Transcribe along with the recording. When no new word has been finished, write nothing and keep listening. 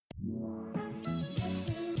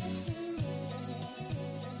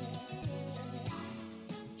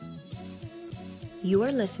You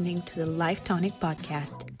are listening to the Life Tonic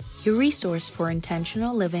Podcast, your resource for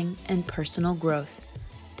intentional living and personal growth.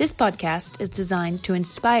 This podcast is designed to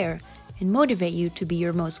inspire and motivate you to be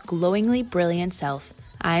your most glowingly brilliant self.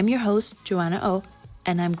 I am your host, Joanna O,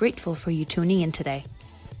 and I'm grateful for you tuning in today.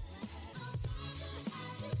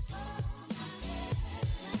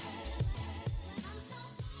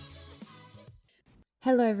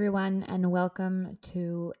 Hello, everyone, and welcome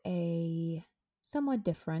to a somewhat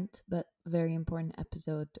different but very important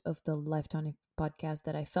episode of the Life Tonic podcast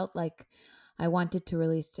that I felt like I wanted to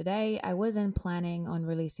release today. I wasn't planning on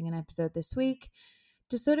releasing an episode this week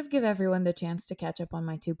to sort of give everyone the chance to catch up on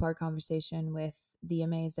my two-part conversation with the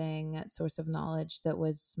amazing source of knowledge that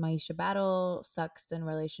was Maisha Battle, sex and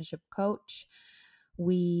relationship coach.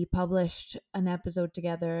 We published an episode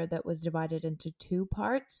together that was divided into two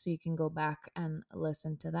parts, so you can go back and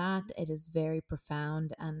listen to that. It is very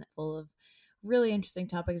profound and full of really interesting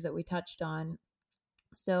topics that we touched on.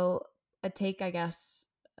 So a take, I guess,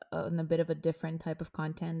 on a bit of a different type of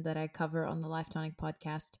content that I cover on the Life Tonic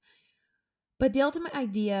podcast. But the ultimate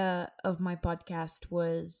idea of my podcast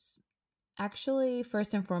was actually,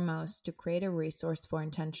 first and foremost, to create a resource for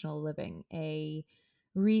intentional living, a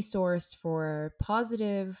resource for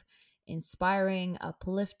positive, inspiring,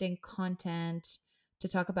 uplifting content to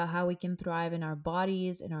talk about how we can thrive in our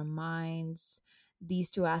bodies, in our minds,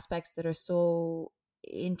 these two aspects that are so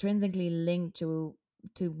intrinsically linked to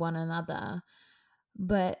one another.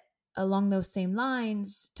 But along those same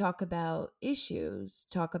lines, talk about issues,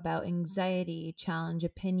 talk about anxiety, challenge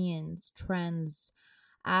opinions, trends,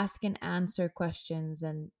 ask and answer questions,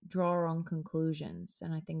 and draw our own conclusions.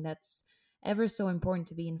 And I think that's ever so important,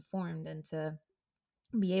 to be informed and to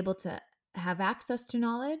be able to have access to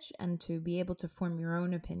knowledge and to be able to form your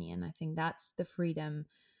own opinion. I think that's the freedom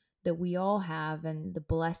that we all have and the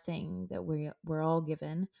blessing that we're all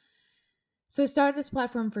given. So I started this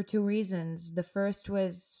platform for two reasons. The first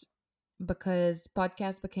was because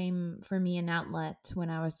podcast became for me an outlet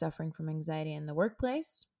when I was suffering from anxiety in the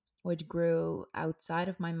workplace, which grew outside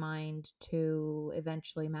of my mind to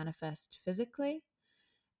eventually manifest physically.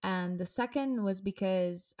 And the second was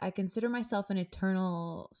because I consider myself an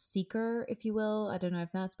eternal seeker, if you will. I don't know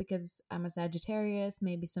if that's because I'm a Sagittarius.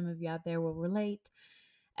 Maybe some of you out there will relate.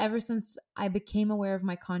 Ever since I became aware of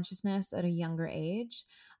my consciousness at a younger age,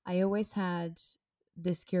 I always had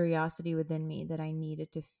this curiosity within me that I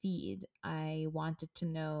needed to feed. I wanted to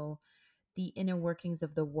know the inner workings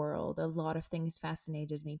of the world. A lot of things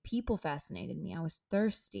fascinated me. People fascinated me. I was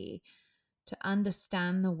thirsty to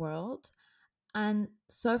understand the world. And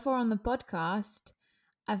so far on the podcast,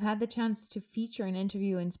 I've had the chance to feature and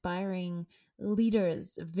interview inspiring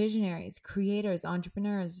leaders, visionaries, creators,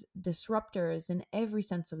 entrepreneurs, disruptors in every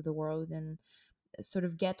sense of the world, and sort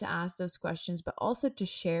of get to ask those questions, but also to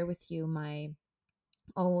share with you my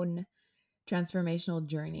own transformational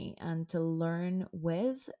journey and to learn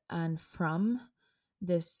with and from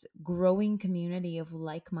this growing community of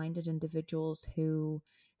like-minded individuals who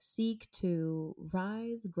seek to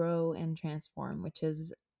rise, grow, and transform, which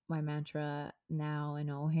is my mantra now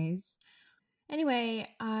and always. Anyway,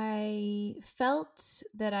 I felt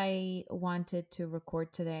that I wanted to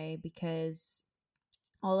record today because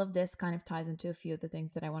all of this kind of ties into a few of the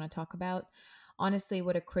things that I want to talk about. Honestly,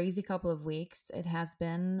 what a crazy couple of weeks it has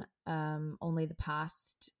been. Only the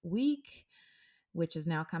past week, which is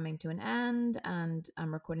now coming to an end, and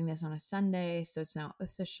I'm recording this on a Sunday, so it's now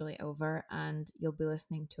officially over, and you'll be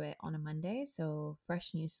listening to it on a Monday. So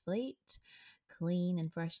fresh new slate, clean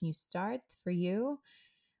and fresh new start for you.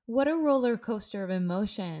 What a roller coaster of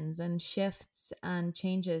emotions and shifts and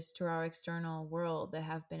changes to our external world that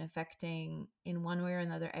have been affecting, in one way or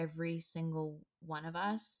another, every single one of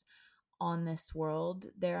us on this world,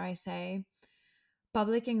 dare I say.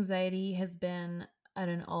 Public anxiety has been at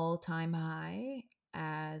an all-time high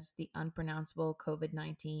as the unpronounceable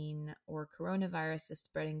COVID-19 or coronavirus is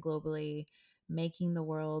spreading globally, making the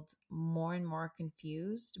world more and more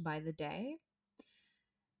confused by the day.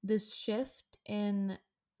 This shift in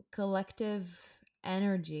collective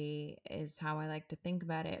energy, is how I like to think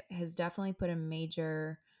about it, has definitely put a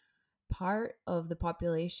major part of the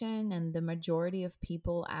population and the majority of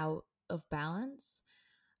people out of balance.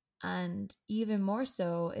 And even more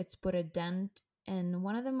so, it's put a dent in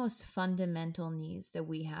one of the most fundamental needs that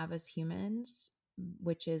we have as humans,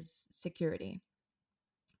 which is security.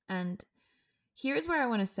 And here's where I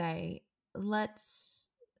want to say, let's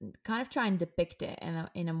kind of try and depict it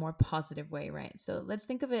in a more positive way, right? So let's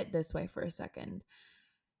think of it this way for a second.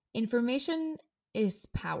 Information is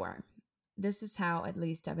power. This is how, at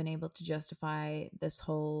least, I've been able to justify this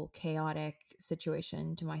whole chaotic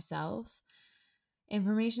situation to myself.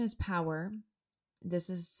 Information is power. this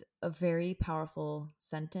is a very powerful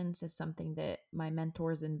sentence. It's something that my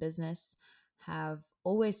mentors in business have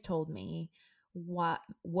always told me. What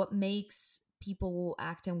makes people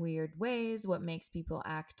act in weird ways, what makes people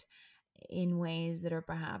act in ways that are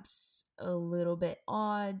perhaps a little bit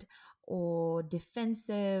odd or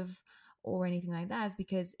defensive or anything like that, is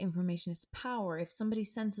because information is power. If somebody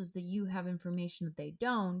senses that you have information that they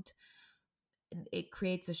don't, it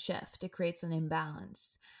creates a shift, it creates an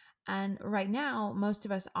imbalance. And right now, most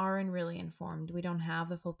of us aren't really informed. We don't have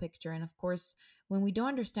the full picture. And of course, when we don't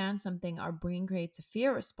understand something, our brain creates a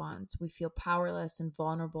fear response. We feel powerless and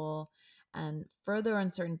vulnerable, and further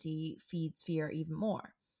uncertainty feeds fear even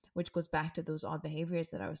more, which goes back to those odd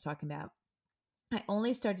behaviors that I was talking about. I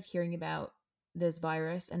only started hearing about this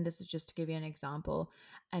virus, and this is just to give you an example,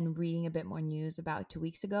 and reading a bit more news about 2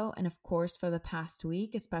 weeks ago. And of course, for the past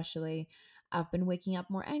week, especially, I've been waking up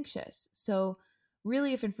more anxious. So,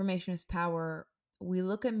 really, if information is power, we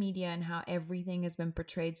look at media and how everything has been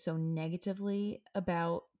portrayed so negatively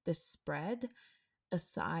about the spread,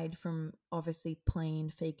 aside from obviously plain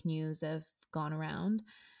fake news that have gone around.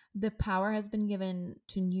 The power has been given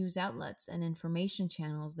to news outlets and information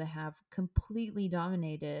channels that have completely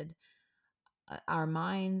dominated our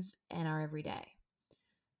minds and our everyday.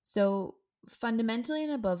 So, fundamentally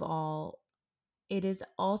and above all, it is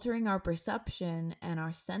altering our perception and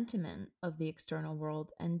our sentiment of the external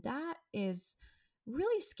world. And that is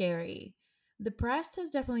really scary. The press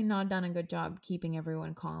has definitely not done a good job keeping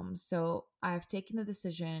everyone calm. So I've taken the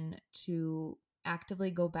decision to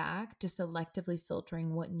actively go back to selectively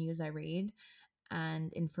filtering what news I read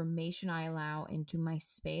and information I allow into my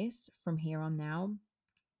space from here on now.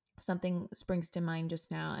 Something springs to mind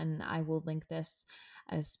just now, and I will link this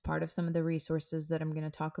as part of some of the resources that I'm going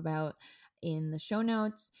to talk about in the show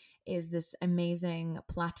notes, is this amazing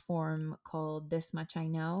platform called This Much I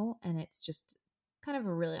Know. And it's just kind of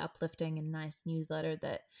a really uplifting and nice newsletter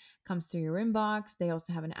that comes through your inbox. They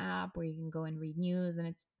also have an app where you can go and read news, and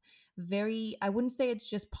it's very, I wouldn't say it's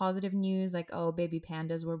just positive news like, oh, baby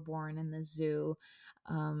pandas were born in the zoo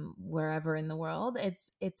wherever in the world.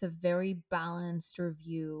 It's a very balanced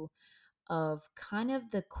review of kind of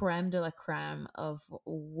the creme de la creme of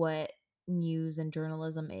what news and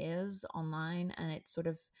journalism is online, and it sort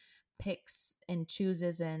of picks and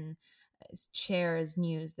chooses and shares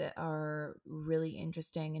news that are really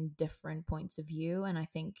interesting and different points of view. And I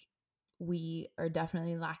think we are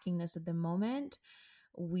definitely lacking this at the moment.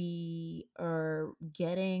 We are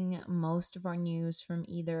getting most of our news from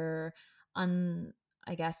either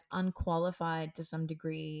I guess unqualified to some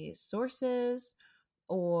degree sources,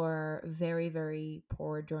 or very, very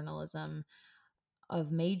poor journalism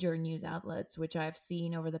of major news outlets, which I've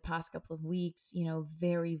seen over the past couple of weeks,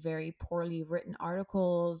 very, very poorly written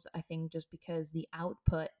articles. I think just because the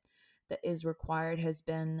output that is required has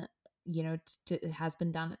been, has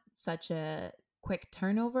been done at such a quick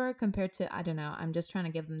turnover compared to, I don't know, I'm just trying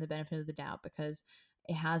to give them the benefit of the doubt because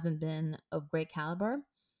it hasn't been of great caliber.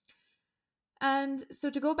 And so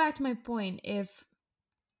to go back to my point, if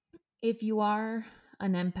you are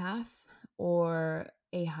an empath or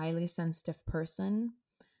a highly sensitive person,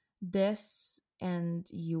 this, and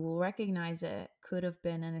you will recognize it, could have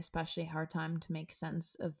been an especially hard time to make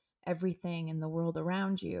sense of everything in the world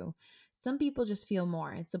around you. Some people just feel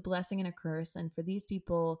more. It's a blessing and a curse. And for these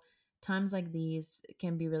people, times like these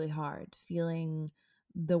can be really hard, feeling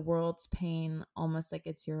the world's pain almost like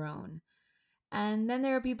it's your own. And then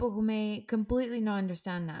there are people who may completely not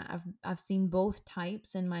understand that. I've seen both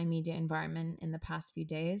types in my media environment in the past few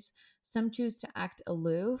days. Some choose to act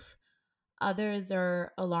aloof. Others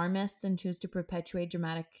are alarmists and choose to perpetuate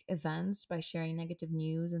dramatic events by sharing negative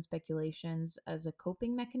news and speculations as a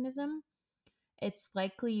coping mechanism. It's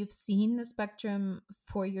likely you've seen the spectrum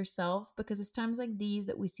for yourself, because it's times like these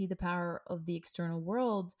that we see the power of the external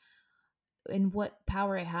world and what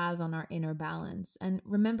power it has on our inner balance. And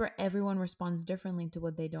remember, everyone responds differently to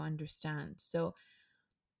what they don't understand. So,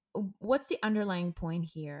 what's the underlying point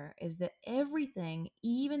here is that everything,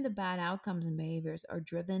 even the bad outcomes and behaviors, are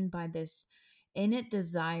driven by this innate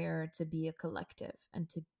desire to be a collective and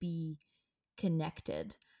to be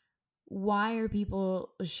connected. Why are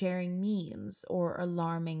people sharing memes or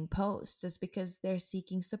alarming posts? It's because they're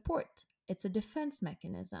seeking support. It's a defense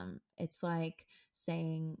mechanism. It's like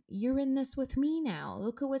saying, you're in this with me now.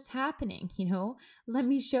 Look at what's happening. Let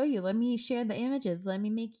me show you. Let me share the images. Let me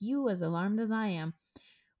make you as alarmed as I am.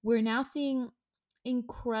 We're now seeing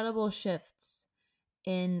incredible shifts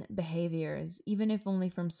in behaviors, even if only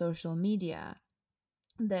from social media.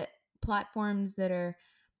 The platforms that are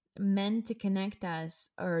meant to connect us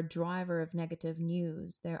are a driver of negative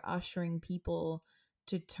news. They're ushering people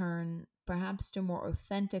to turn perhaps to more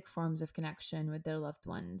authentic forms of connection with their loved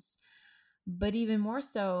ones. But even more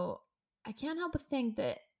so, I can't help but think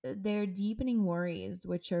that they're deepening worries,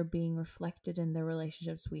 which are being reflected in the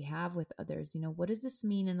relationships we have with others. What does this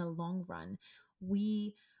mean in the long run?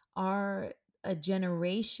 We are a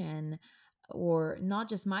generation, or not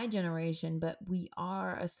just my generation, but we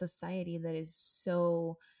are a society that is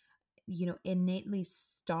so innately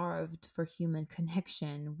starved for human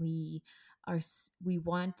connection. We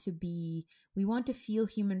want to be, we want to feel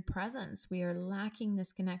human presence. We are lacking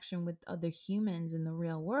this connection with other humans in the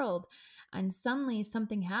real world, and suddenly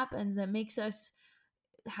something happens that makes us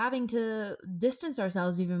having to distance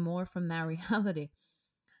ourselves even more from that reality.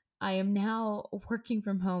 I am now working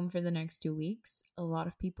from home for the next 2 weeks. A lot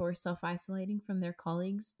of people are self isolating from their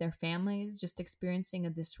colleagues, their families, just experiencing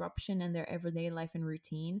a disruption in their everyday life and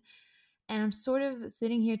routine. And I'm sort of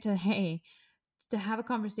sitting here today to have a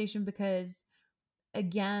conversation because,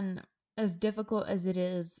 again, as difficult as it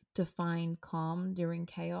is to find calm during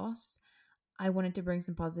chaos, I wanted to bring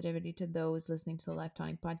some positivity to those listening to the Life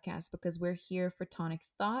Tonic podcast, because we're here for tonic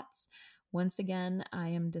thoughts. Once again, I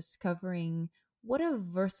am discovering what a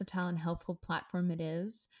versatile and helpful platform it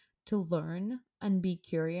is to learn and be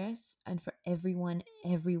curious, and for everyone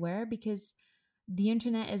everywhere, because the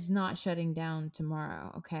internet is not shutting down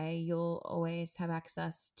tomorrow. Okay, you'll always have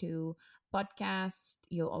access to podcasts,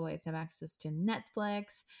 you'll always have access to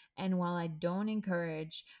Netflix. And while I don't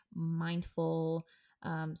encourage mindful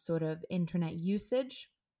sort of internet usage,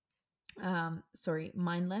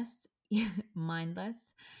 mindless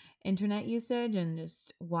mindless internet usage, and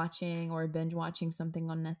just watching or binge watching something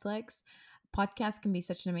on Netflix, podcast can be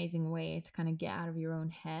such an amazing way to kind of get out of your own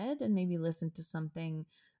head and maybe listen to something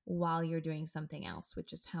while you're doing something else,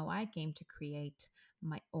 which is how I came to create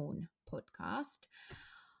my own podcast.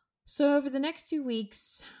 So over the next 2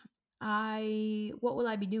 weeks, what will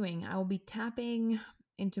I be doing? I will be tapping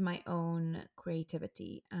into my own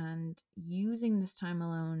creativity and using this time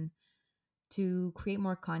alone to create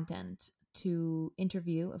more content, to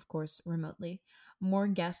interview, of course, remotely, more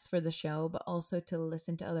guests for the show, but also to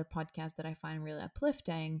listen to other podcasts that I find really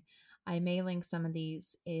uplifting. I may link some of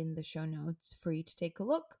these in the show notes for you to take a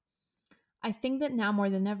look. I think that now more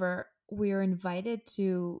than ever, we are invited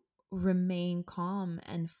to remain calm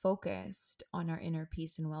and focused on our inner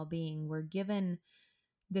peace and well being. We're given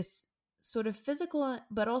this sort of physical,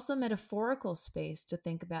 but also metaphorical space to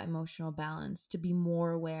think about emotional balance, to be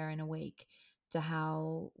more aware and awake to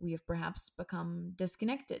how we have perhaps become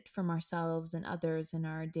disconnected from ourselves and others in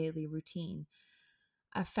our daily routine.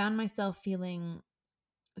 I've found myself feeling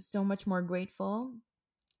so much more grateful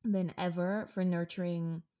than ever for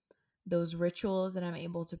nurturing those rituals that I'm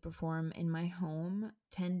able to perform in my home,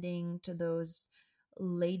 tending to those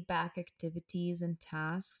laid back activities and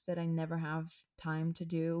tasks that I never have time to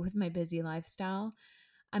do with my busy lifestyle.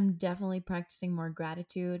 I'm definitely practicing more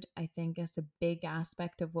gratitude. I think as a big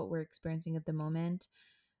aspect of what we're experiencing at the moment,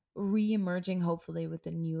 re-emerging hopefully with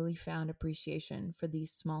a newly found appreciation for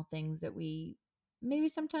these small things that we maybe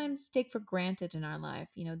sometimes take for granted in our life.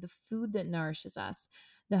 The food that nourishes us,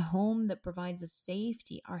 the home that provides us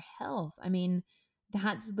safety, our health. I mean,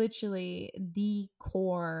 that's literally the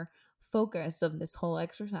core focus of this whole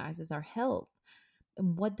exercise, is our health.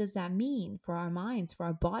 And what does that mean for our minds, for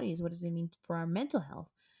our bodies? What does it mean for our mental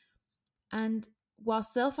health? And while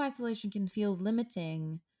self-isolation can feel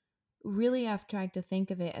limiting, really I've tried to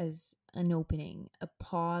think of it as an opening, a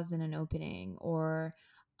pause and an opening, or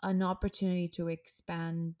an opportunity to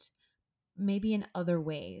expand maybe in other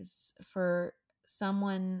ways. For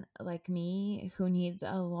someone like me who needs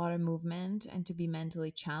a lot of movement and to be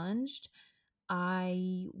mentally challenged,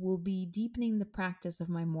 I will be deepening the practice of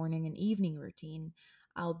my morning and evening routine.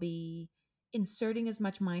 I'll be inserting as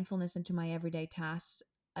much mindfulness into my everyday tasks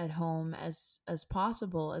at home as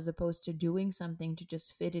possible, as opposed to doing something to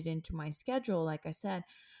just fit it into my schedule. Like I said,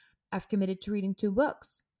 I've committed to reading 2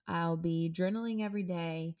 books. I'll be journaling every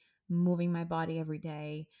day, moving my body every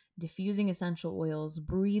day, diffusing essential oils,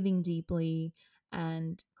 breathing deeply,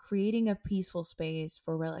 and creating a peaceful space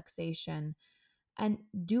for relaxation. And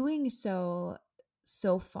doing so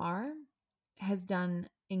far has done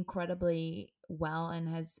incredibly well and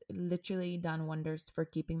has literally done wonders for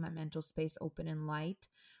keeping my mental space open and light,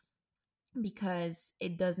 because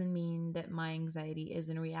it doesn't mean that my anxiety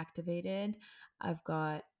isn't reactivated. I've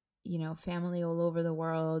got, family all over the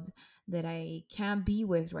world that I can't be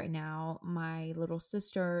with right now. My little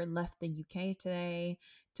sister left the UK today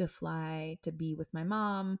to fly to be with my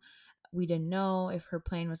mom. We didn't know if her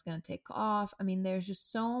plane was going to take off. I mean, there's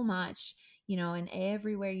just so much, and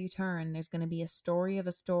everywhere you turn, there's going to be a story of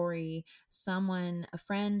a story, someone, a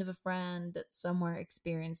friend of a friend that somewhere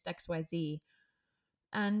experienced XYZ.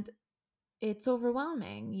 And it's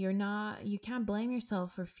overwhelming. You can't blame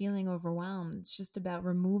yourself for feeling overwhelmed. It's just about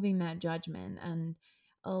removing that judgment and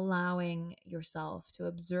allowing yourself to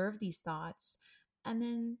observe these thoughts and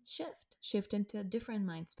then shift into a different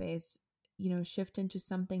mind space, shift into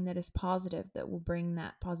something that is positive, that will bring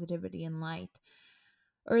that positivity and light.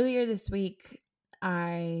 Earlier this week,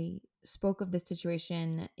 I spoke of this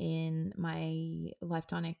situation in my Life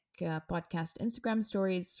Tonic podcast Instagram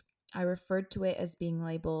stories. I referred to it as being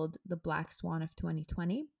labeled the Black Swan of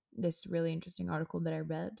 2020. This really interesting article that I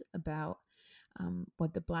read about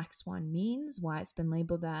what the Black Swan means, why it's been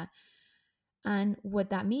labeled that. And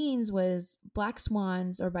what that means was black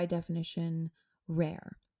swans are by definition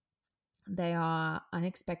rare. They are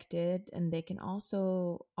unexpected, and they can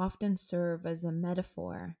also often serve as a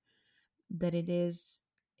metaphor that it is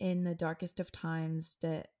in the darkest of times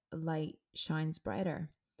that light shines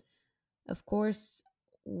brighter. Of course,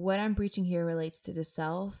 what I'm preaching here relates to the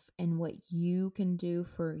self and what you can do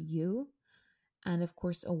for you. And of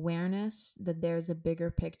course, awareness that there's a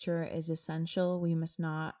bigger picture is essential. We must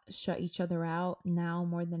not shut each other out now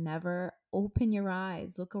more than ever. Open your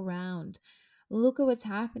eyes, look around, look at what's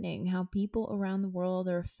happening, how people around the world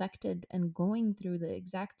are affected and going through the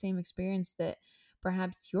exact same experience that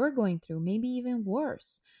perhaps you're going through, maybe even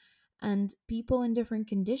worse. And people in different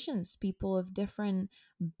conditions, people of different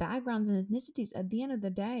backgrounds and ethnicities. At the end of the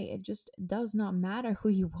day, it just does not matter who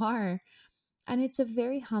you are. And it's a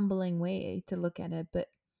very humbling way to look at it. But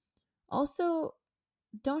also,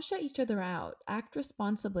 don't shut each other out. Act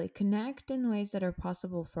responsibly. Connect in ways that are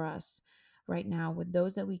possible for us right now with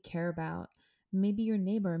those that we care about. Maybe your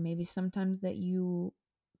neighbor, maybe sometimes that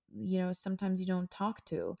sometimes you don't talk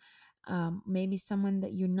to. Maybe someone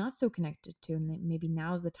that you're not so connected to, and maybe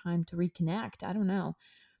now's the time to reconnect. I don't know.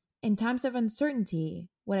 In times of uncertainty,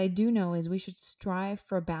 what I do know is we should strive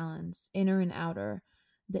for balance, inner and outer.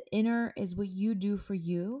 The inner is what you do for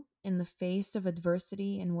you in the face of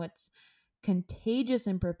adversity, and what's contagious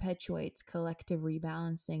and perpetuates collective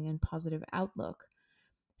rebalancing and positive outlook.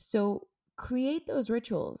 So create those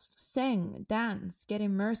rituals, sing, dance, get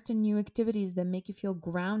immersed in new activities that make you feel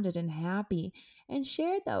grounded and happy, and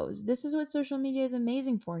share those. This is what social media is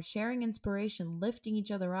amazing for: sharing inspiration, lifting each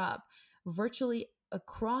other up virtually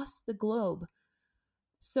across the globe.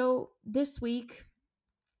 So this week,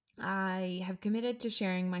 I have committed to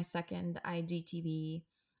sharing my second IGTV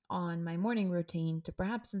on my morning routine to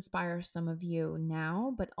perhaps inspire some of you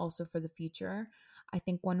now, but also for the future. I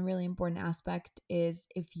think one really important aspect is,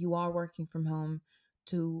 if you are working from home,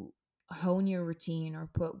 to hone your routine or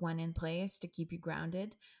put one in place to keep you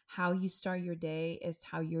grounded. How you start your day is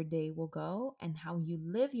how your day will go, and how you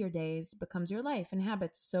live your days becomes your life and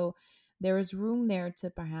habits. So there is room there to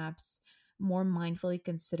perhaps more mindfully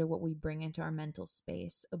consider what we bring into our mental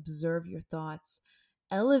space, observe your thoughts,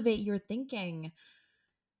 elevate your thinking.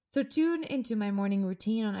 So tune into my morning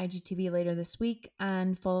routine on IGTV later this week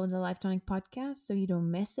and follow the Life Tonic podcast so you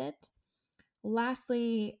don't miss it.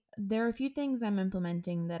 Lastly, there are a few things I'm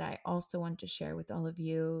implementing that I also want to share with all of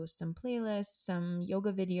you. Some playlists, some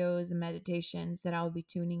yoga videos and meditations that I'll be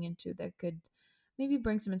tuning into that could maybe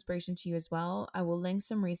bring some inspiration to you as well. I will link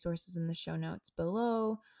some resources in the show notes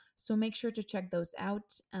below, so make sure to check those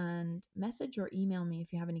out, and message or email me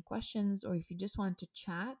if you have any questions, or if you just want to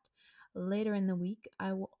chat. Later in the week,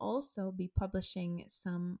 I will also be publishing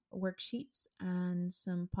some worksheets and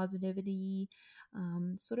some positivity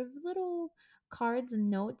sort of little cards and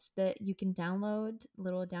notes that you can download,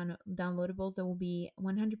 little downloadables that will be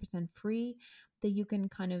 100% free, that you can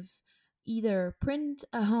kind of either print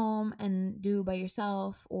at home and do by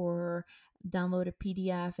yourself, or download a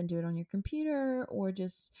PDF and do it on your computer, or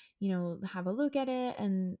just, have a look at it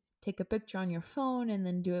and take a picture on your phone and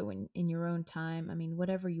then do it in your own time. I mean,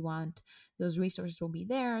 whatever you want, those resources will be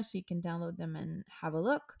there so you can download them and have a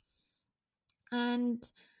look. And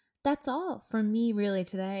that's all from me really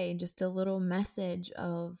today. Just a little message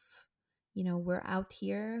of, we're out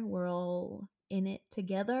here, we're all in it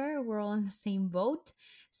together, we're all in the same boat.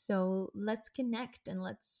 So let's connect and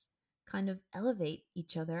let's kind of elevate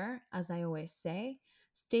each other, as I always say.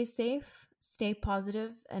 Stay safe, stay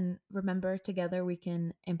positive, and remember, together we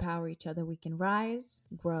can empower each other. We can rise,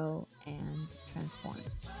 grow, and transform.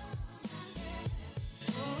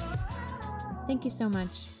 Thank you so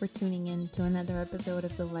much for tuning in to another episode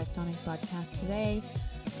of the Life Tonic podcast today.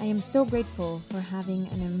 I am so grateful for having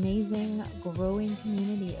an amazing, growing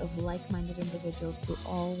community of like-minded individuals who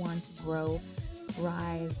all want to grow,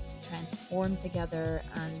 rise, transform together,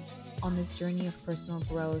 and on this journey of personal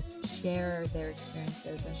growth, share their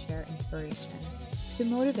experiences and share inspiration to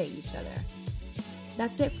motivate each other.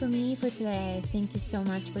 That's it for me for today. Thank you so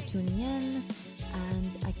much for tuning in,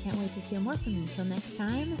 and I can't wait to hear more from you. Until next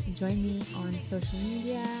time, join me on social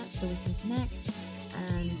media so we can connect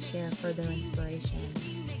and share further inspiration.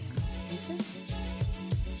 See you soon.